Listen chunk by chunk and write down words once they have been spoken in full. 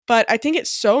But I think it's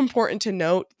so important to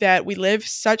note that we live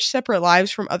such separate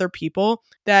lives from other people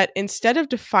that instead of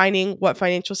defining what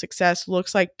financial success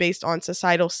looks like based on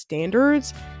societal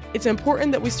standards, it's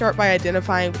important that we start by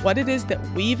identifying what it is that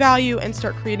we value and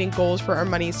start creating goals for our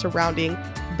money surrounding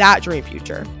that dream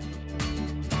future.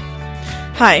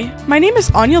 Hi, my name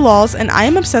is Anya Laws, and I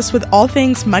am obsessed with all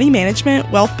things money management,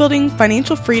 wealth building,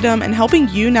 financial freedom, and helping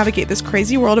you navigate this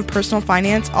crazy world of personal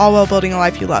finance, all while building a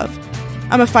life you love.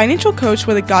 I'm a financial coach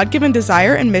with a God-given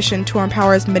desire and mission to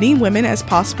empower as many women as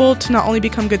possible to not only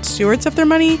become good stewards of their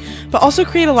money, but also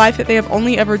create a life that they have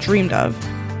only ever dreamed of.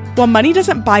 While money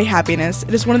doesn't buy happiness,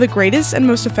 it is one of the greatest and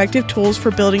most effective tools for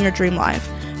building your dream life.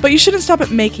 But you shouldn't stop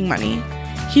at making money.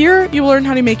 Here, you will learn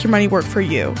how to make your money work for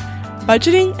you.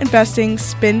 Budgeting, investing,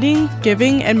 spending,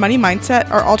 giving, and money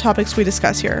mindset are all topics we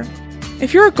discuss here.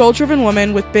 If you're a goal-driven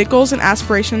woman with big goals and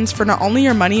aspirations for not only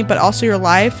your money, but also your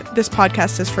life, this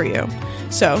podcast is for you.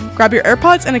 So grab your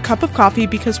AirPods and a cup of coffee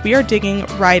because we are digging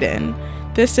right in.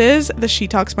 This is the She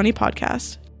Talks Money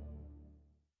podcast.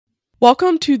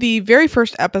 Welcome to the very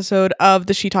first episode of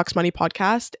the She Talks Money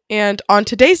podcast. And on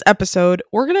today's episode,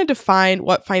 we're going to define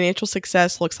what financial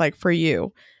success looks like for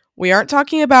you. We aren't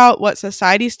talking about what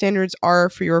society standards are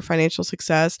for your financial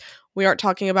success. We aren't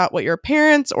talking about what your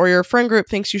parents or your friend group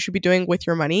thinks you should be doing with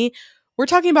your money. We're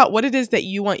talking about what it is that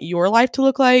you want your life to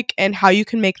look like and how you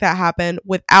can make that happen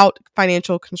without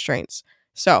financial constraints.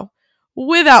 So,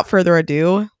 without further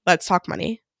ado, let's talk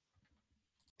money.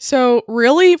 So,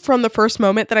 really, from the first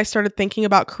moment that I started thinking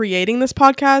about creating this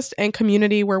podcast and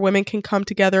community where women can come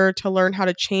together to learn how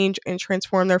to change and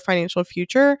transform their financial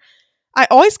future, I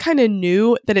always kind of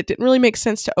knew that it didn't really make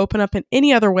sense to open up in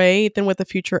any other way than with the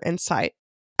future in sight.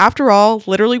 After all,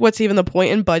 literally what's even the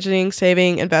point in budgeting,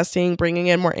 saving, investing, bringing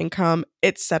in more income,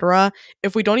 etc.,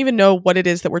 if we don't even know what it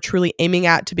is that we're truly aiming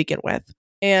at to begin with?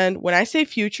 And when I say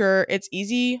future, it's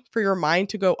easy for your mind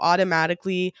to go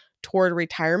automatically toward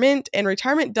retirement, and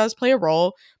retirement does play a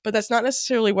role, but that's not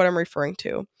necessarily what I'm referring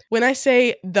to. When I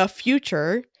say the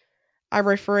future, I'm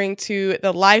referring to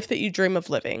the life that you dream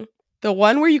of living. The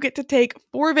one where you get to take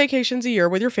 4 vacations a year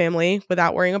with your family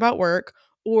without worrying about work,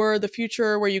 or the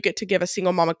future where you get to give a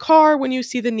single mom a car when you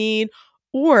see the need,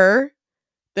 or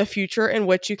the future in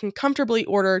which you can comfortably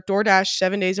order DoorDash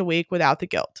 7 days a week without the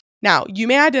guilt. Now, you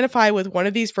may identify with one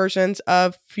of these versions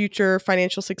of future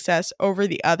financial success over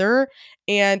the other,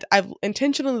 and I've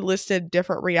intentionally listed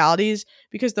different realities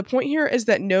because the point here is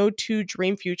that no two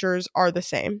dream futures are the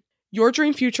same. Your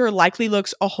dream future likely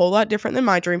looks a whole lot different than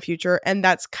my dream future, and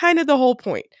that's kind of the whole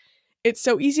point. It's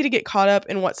so easy to get caught up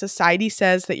in what society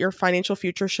says that your financial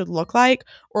future should look like,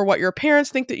 or what your parents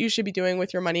think that you should be doing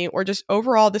with your money, or just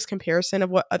overall this comparison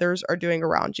of what others are doing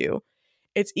around you.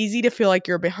 It's easy to feel like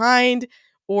you're behind,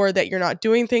 or that you're not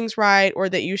doing things right, or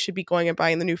that you should be going and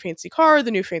buying the new fancy car,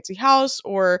 the new fancy house,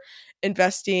 or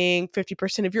investing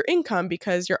 50% of your income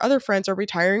because your other friends are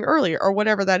retiring earlier, or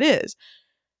whatever that is.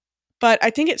 But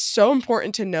I think it's so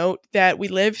important to note that we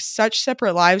live such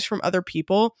separate lives from other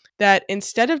people that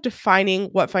instead of defining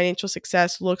what financial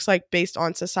success looks like based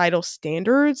on societal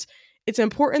standards, it's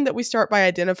important that we start by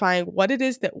identifying what it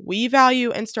is that we value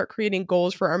and start creating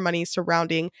goals for our money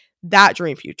surrounding that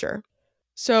dream future.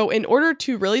 So, in order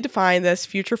to really define this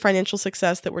future financial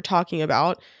success that we're talking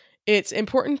about, it's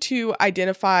important to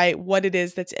identify what it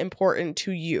is that's important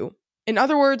to you. In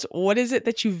other words, what is it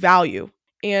that you value?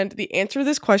 And the answer to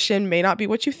this question may not be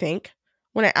what you think.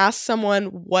 When I ask someone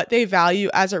what they value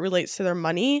as it relates to their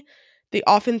money, they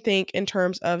often think in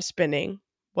terms of spending.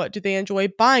 What do they enjoy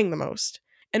buying the most?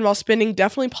 And while spending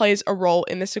definitely plays a role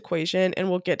in this equation,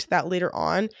 and we'll get to that later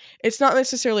on, it's not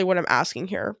necessarily what I'm asking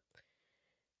here.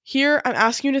 Here, I'm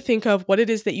asking you to think of what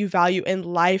it is that you value in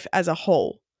life as a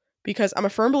whole, because I'm a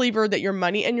firm believer that your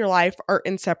money and your life are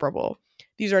inseparable.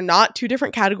 These are not two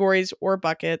different categories or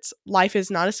buckets. Life is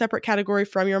not a separate category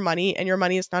from your money, and your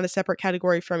money is not a separate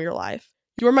category from your life.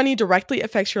 Your money directly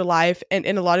affects your life, and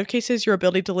in a lot of cases, your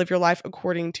ability to live your life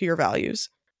according to your values.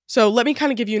 So let me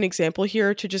kind of give you an example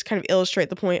here to just kind of illustrate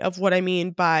the point of what I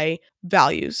mean by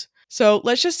values. So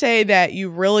let's just say that you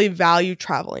really value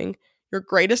traveling. Your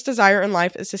greatest desire in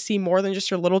life is to see more than just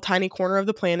your little tiny corner of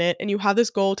the planet, and you have this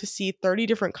goal to see 30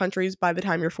 different countries by the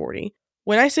time you're 40.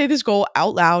 When I say this goal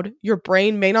out loud, your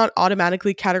brain may not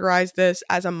automatically categorize this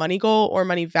as a money goal or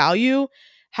money value.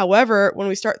 However, when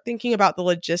we start thinking about the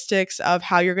logistics of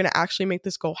how you're going to actually make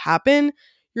this goal happen,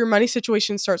 your money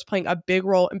situation starts playing a big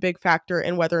role and big factor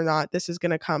in whether or not this is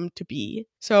going to come to be.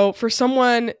 So for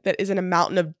someone that is in a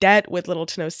mountain of debt with little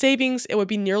to no savings, it would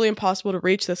be nearly impossible to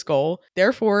reach this goal,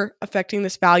 therefore affecting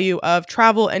this value of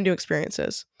travel and new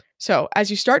experiences. So, as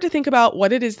you start to think about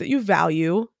what it is that you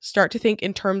value, start to think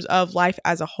in terms of life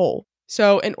as a whole.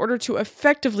 So, in order to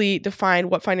effectively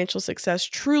define what financial success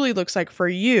truly looks like for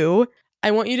you, I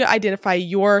want you to identify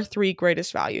your 3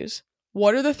 greatest values.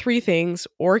 What are the 3 things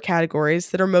or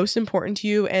categories that are most important to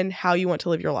you and how you want to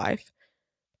live your life?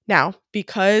 Now,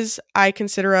 because I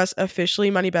consider us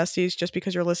officially money besties just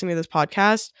because you're listening to this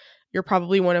podcast, you're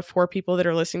probably one of 4 people that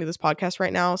are listening to this podcast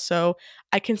right now. So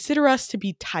I consider us to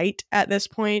be tight at this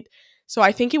point. So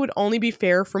I think it would only be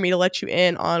fair for me to let you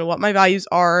in on what my values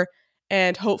are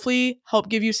and hopefully help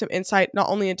give you some insight not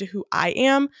only into who I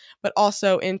am, but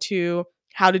also into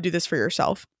how to do this for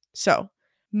yourself. So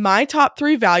my top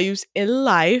 3 values in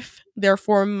life,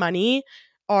 therefore money,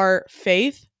 are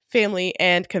faith, family,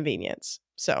 and convenience.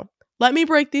 So let me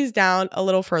break these down a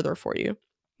little further for you.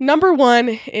 Number 1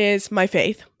 is my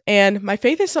faith. And my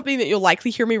faith is something that you'll likely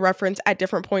hear me reference at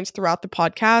different points throughout the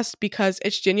podcast because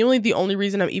it's genuinely the only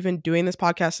reason I'm even doing this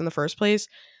podcast in the first place.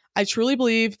 I truly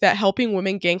believe that helping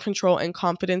women gain control and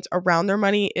confidence around their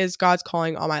money is God's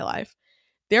calling on my life.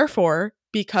 Therefore,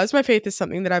 because my faith is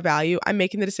something that I value, I'm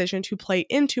making the decision to play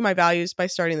into my values by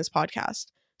starting this podcast.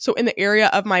 So in the area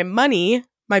of my money,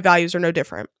 my values are no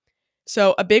different.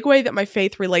 So a big way that my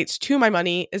faith relates to my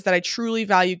money is that I truly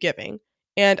value giving.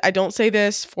 And I don't say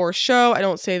this for show. I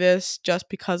don't say this just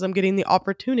because I'm getting the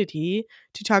opportunity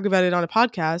to talk about it on a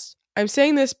podcast. I'm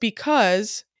saying this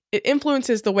because it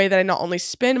influences the way that I not only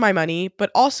spend my money,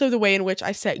 but also the way in which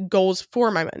I set goals for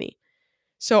my money.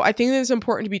 So I think that it's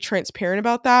important to be transparent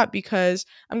about that because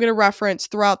I'm going to reference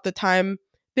throughout the time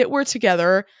that we're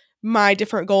together my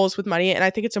different goals with money. And I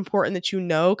think it's important that you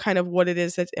know kind of what it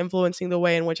is that's influencing the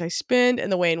way in which I spend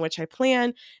and the way in which I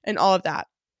plan and all of that.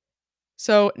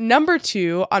 So number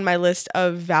 2 on my list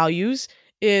of values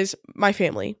is my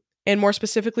family, and more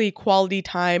specifically, quality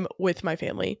time with my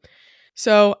family.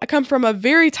 So I come from a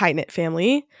very tight-knit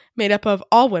family made up of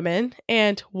all women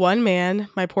and one man,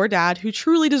 my poor dad, who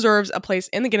truly deserves a place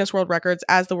in the Guinness World Records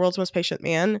as the world's most patient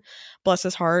man. Bless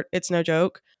his heart, it's no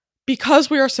joke. Because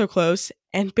we are so close,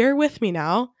 and bear with me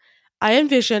now, I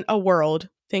envision a world,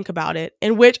 think about it,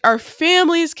 in which our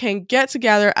families can get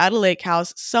together at a lake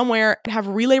house somewhere and have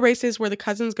relay races where the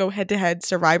cousins go head-to-head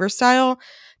Survivor style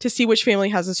to see which family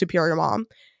has a superior mom.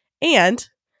 And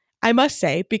I must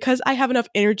say, because I have enough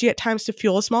energy at times to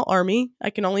fuel a small army, I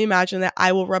can only imagine that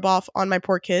I will rub off on my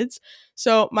poor kids.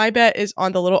 So my bet is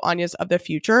on the little Anyas of the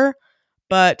future,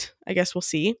 but I guess we'll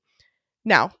see.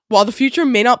 Now, while the future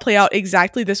may not play out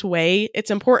exactly this way,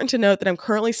 it's important to note that I'm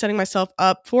currently setting myself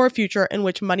up for a future in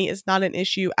which money is not an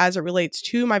issue as it relates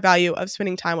to my value of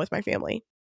spending time with my family.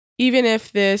 Even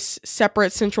if this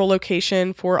separate central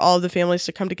location for all of the families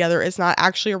to come together is not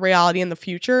actually a reality in the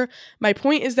future, my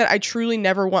point is that I truly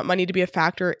never want money to be a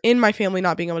factor in my family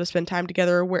not being able to spend time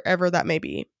together wherever that may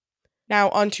be. Now,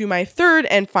 on to my 3rd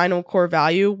and final core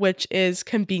value, which is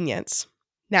convenience.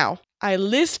 Now, I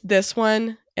list this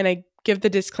one and I give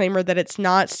the disclaimer that it's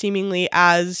not seemingly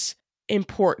as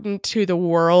important to the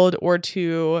world or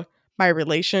to my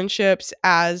relationships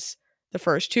as the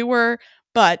first 2 were,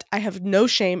 but I have no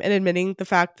shame in admitting the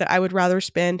fact that I would rather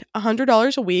spend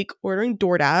 $100 a week ordering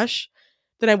DoorDash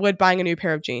than I would buying a new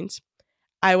pair of jeans.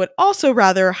 I would also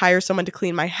rather hire someone to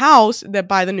clean my house than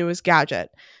buy the newest gadget.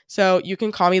 So you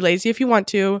can call me lazy if you want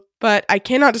to, but I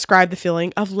cannot describe the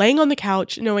feeling of laying on the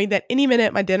couch knowing that any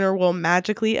minute my dinner will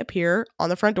magically appear on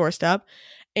the front doorstep.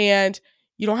 And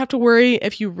you don't have to worry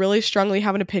if you really strongly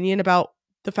have an opinion about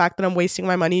the fact that I'm wasting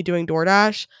my money doing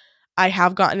DoorDash. I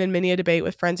have gotten in many a debate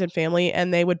with friends and family,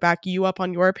 and they would back you up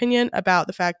on your opinion about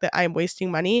the fact that I am wasting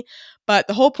money. But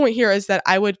the whole point here is that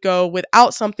I would go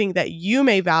without something that you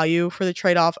may value for the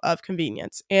trade-off of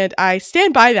convenience. And I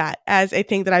stand by that as a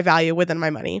thing that I value within my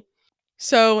money.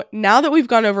 So now that we've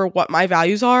gone over what my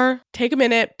values are, take a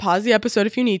minute, pause the episode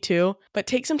if you need to, but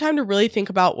take some time to really think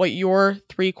about what your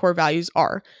 3 core values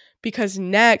are. Because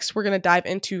next, we're going to dive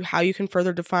into how you can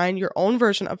further define your own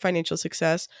version of financial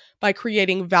success by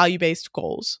creating value-based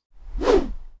goals.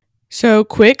 So,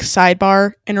 quick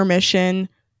sidebar, intermission,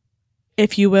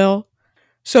 if you will.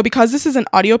 So, because this is an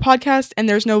audio podcast and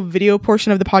there's no video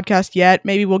portion of the podcast yet,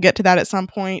 maybe we'll get to that at some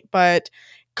point, but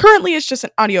currently it's just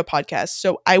an audio podcast.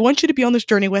 So, I want you to be on this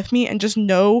journey with me and just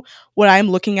know what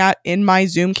I'm looking at in my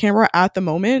Zoom camera at the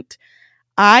moment.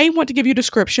 I want to give you a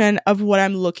description of what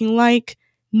I'm looking like.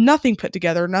 Nothing put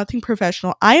together, nothing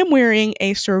professional. I am wearing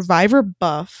a Survivor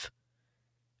buff.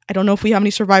 I don't know if we have any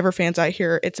Survivor fans out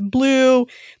here. It's blue,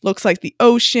 looks like the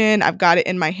ocean. I've got it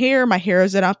in my hair. My hair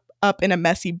is up in a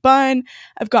messy bun.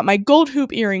 I've got my gold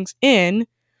hoop earrings in.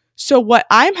 So what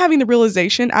I'm having the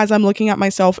realization as I'm looking at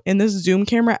myself in this Zoom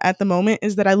camera at the moment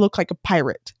is that I look like a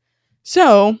pirate.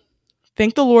 So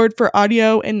Thank the Lord for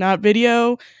audio and not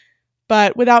video.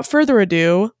 But without further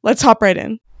ado, let's hop right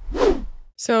in.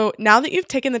 So now that you've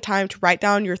taken the time to write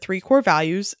down your 3 core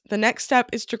values, the next step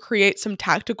is to create some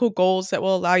tactical goals that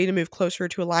will allow you to move closer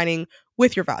to aligning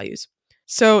with your values.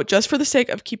 So just for the sake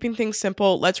of keeping things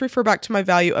simple, let's refer back to my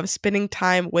value of spending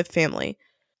time with family.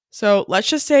 So let's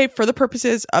just say for the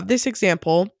purposes of this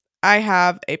example, I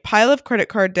have a pile of credit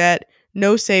card debt,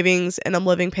 no savings, and I'm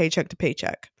living paycheck to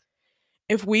paycheck.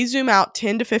 If we zoom out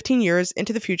 10 to 15 years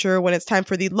into the future when it's time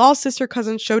for the Law Sister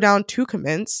Cousin Showdown to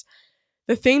commence,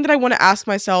 the thing that I want to ask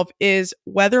myself is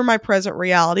whether my present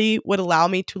reality would allow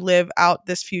me to live out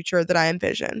this future that I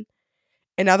envision.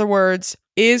 In other words,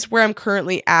 is where I'm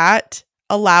currently at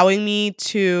allowing me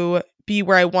to be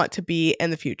where I want to be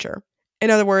in the future? In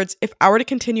other words, if I were to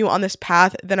continue on this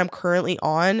path that I'm currently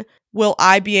on, will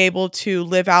I be able to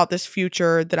live out this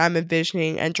future that I'm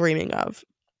envisioning and dreaming of?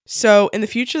 So in the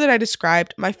future that I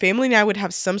described, my family and I would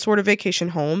have some sort of vacation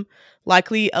home,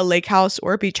 likely a lake house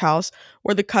or a beach house,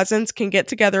 where the cousins can get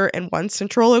together in one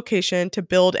central location to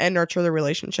build and nurture their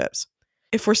relationships.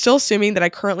 If we're still assuming that I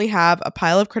currently have a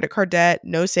pile of credit card debt,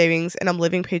 no savings, and I'm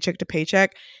living paycheck to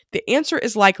paycheck, the answer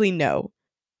is likely no.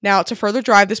 Now, to further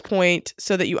drive this point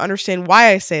so that you understand why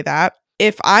I say that,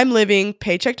 if I'm living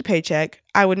paycheck to paycheck,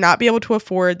 I would not be able to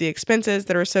afford the expenses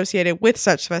that are associated with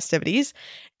such festivities,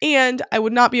 and I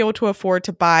would not be able to afford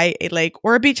to buy a lake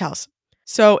or a beach house.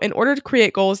 So, in order to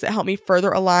create goals that help me further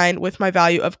align with my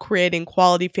value of creating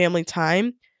quality family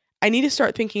time, I need to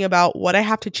start thinking about what I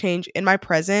have to change in my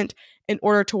present in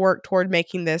order to work toward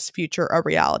making this future a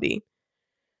reality.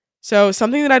 So,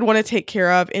 something that I'd want to take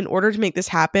care of in order to make this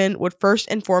happen would first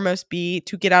and foremost be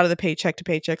to get out of the paycheck to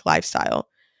paycheck lifestyle.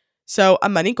 So, a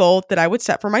money goal that I would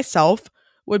set for myself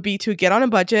would be to get on a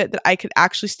budget that I could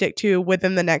actually stick to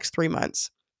within the next 3 months.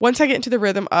 Once I get into the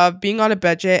rhythm of being on a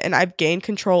budget and I've gained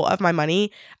control of my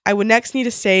money, I would next need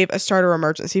to save a starter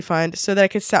emergency fund so that I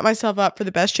could set myself up for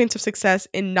the best chance of success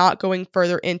in not going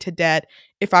further into debt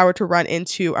if I were to run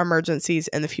into emergencies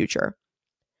in the future.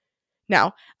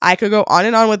 Now, I could go on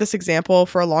and on with this example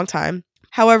for a long time.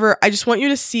 However, I just want you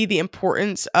to see the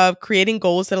importance of creating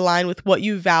goals that align with what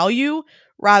you value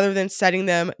rather than setting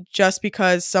them just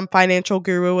because some financial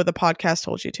guru with a podcast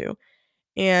told you to.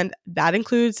 And that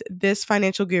includes this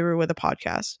financial guru with a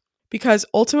podcast. Because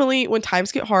ultimately, when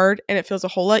times get hard and it feels a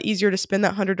whole lot easier to spend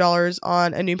that $100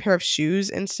 on a new pair of shoes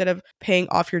instead of paying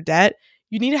off your debt,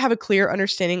 you need to have a clear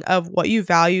understanding of what you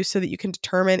value so that you can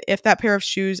determine if that pair of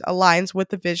shoes aligns with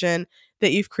the vision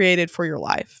that you've created for your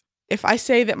life. If I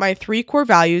say that my 3 core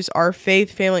values are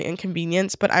faith, family, and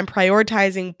convenience, but I'm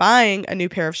prioritizing buying a new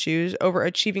pair of shoes over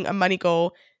achieving a money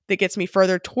goal that gets me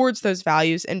further towards those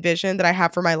values and vision that I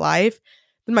have for my life,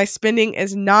 then my spending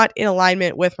is not in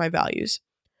alignment with my values.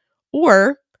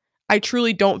 Or I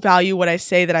truly don't value what I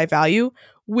say that I value,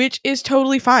 which is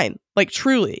totally fine. Like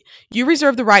truly, you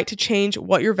reserve the right to change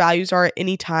what your values are at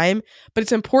any time, but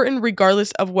it's important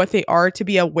regardless of what they are to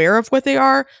be aware of what they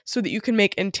are so that you can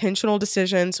make intentional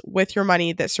decisions with your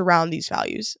money that surround these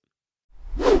values.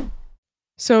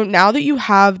 So now that you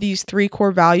have these 3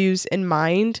 core values in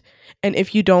mind, and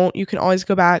if you don't, you can always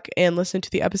go back and listen to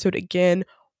the episode again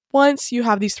once you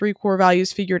have these 3 core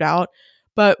values figured out.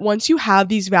 But once you have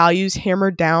these values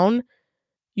hammered down,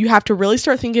 you have to really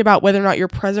start thinking about whether or not your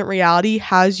present reality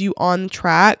has you on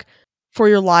track for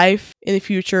your life in the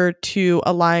future to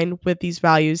align with these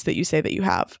values that you say that you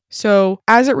have. So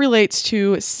as it relates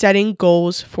to setting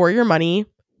goals for your money,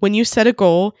 when you set a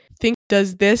goal, think,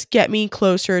 does this get me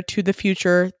closer to the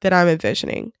future that I'm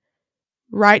envisioning?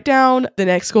 Write down the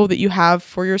next goal that you have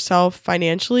for yourself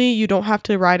financially. You don't have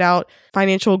to write out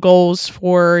financial goals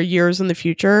for years in the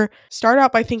future. Start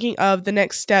out by thinking of the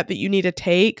next step that you need to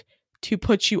take to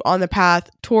put you on the path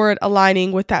toward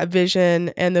aligning with that vision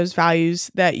and those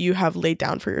values that you have laid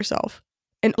down for yourself.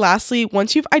 And lastly,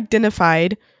 once you've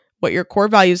identified what your core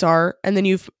values are, and then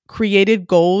you've created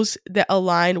goals that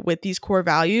align with these core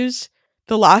values,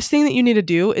 the last thing that you need to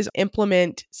do is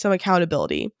implement some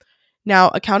accountability. Now,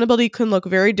 accountability can look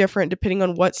very different depending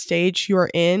on what stage you're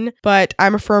in, but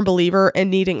I'm a firm believer in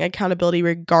needing accountability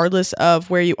regardless of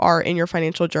where you are in your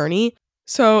financial journey.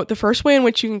 So the first way in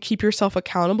which you can keep yourself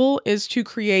accountable is to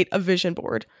create a vision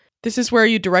board. This is where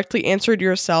you directly answer to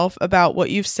yourself about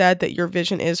what you've said that your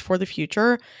vision is for the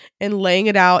future and laying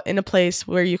it out in a place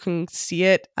where you can see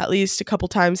it at least a couple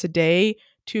times a day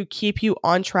to keep you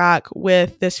on track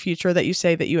with this future that you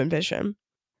say that you envision.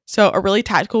 So a really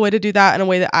tactical way to do that, and a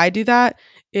way that I do that,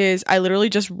 is I literally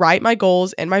just write my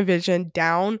goals and my vision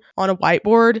down on a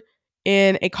whiteboard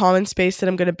in a common space that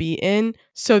I'm going to be in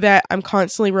so that I'm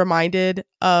constantly reminded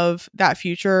of that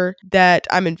future that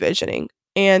I'm envisioning.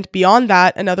 And beyond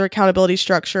that, another accountability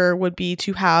structure would be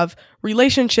to have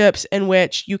relationships in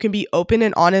which you can be open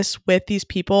and honest with these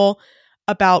people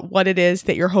about what it is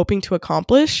that you're hoping to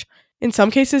accomplish. In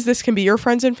some cases, this can be your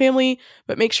friends and family,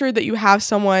 but make sure that you have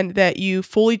someone that you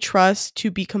fully trust to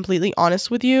be completely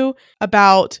honest with you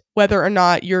about whether or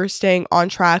not you're staying on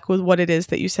track with what it is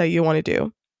that you say you want to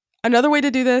do. Another way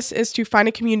to do this is to find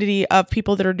a community of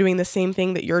people that are doing the same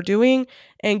thing that you're doing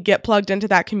and get plugged into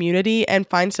that community and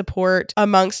find support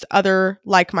amongst other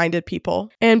like-minded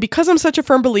people. And because I'm such a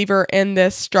firm believer in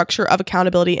this structure of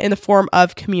accountability in the form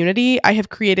of community, I have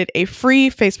created a free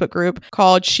Facebook group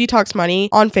called She Talks Money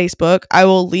on Facebook. I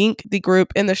will link the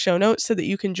group in the show notes so that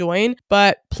you can join,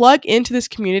 but plug into this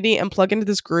community and plug into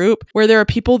this group where there are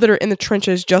people that are in the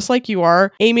trenches just like you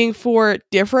are, aiming for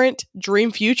different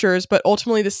dream futures, but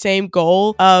ultimately the same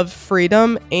goal of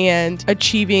freedom and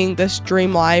achieving this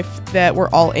dream life that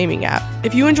we're all aiming at.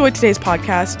 If you enjoyed today's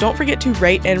podcast, don't forget to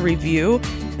rate and review.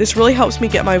 This really helps me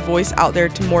get my voice out there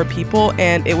to more people,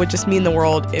 and it would just mean the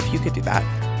world if you could do that.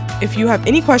 If you have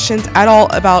any questions at all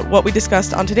about what we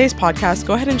discussed on today's podcast,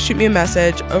 go ahead and shoot me a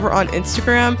message over on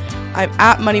Instagram. I'm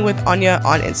at Money with Anya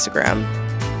on Instagram.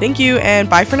 Thank you, and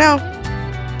bye for now.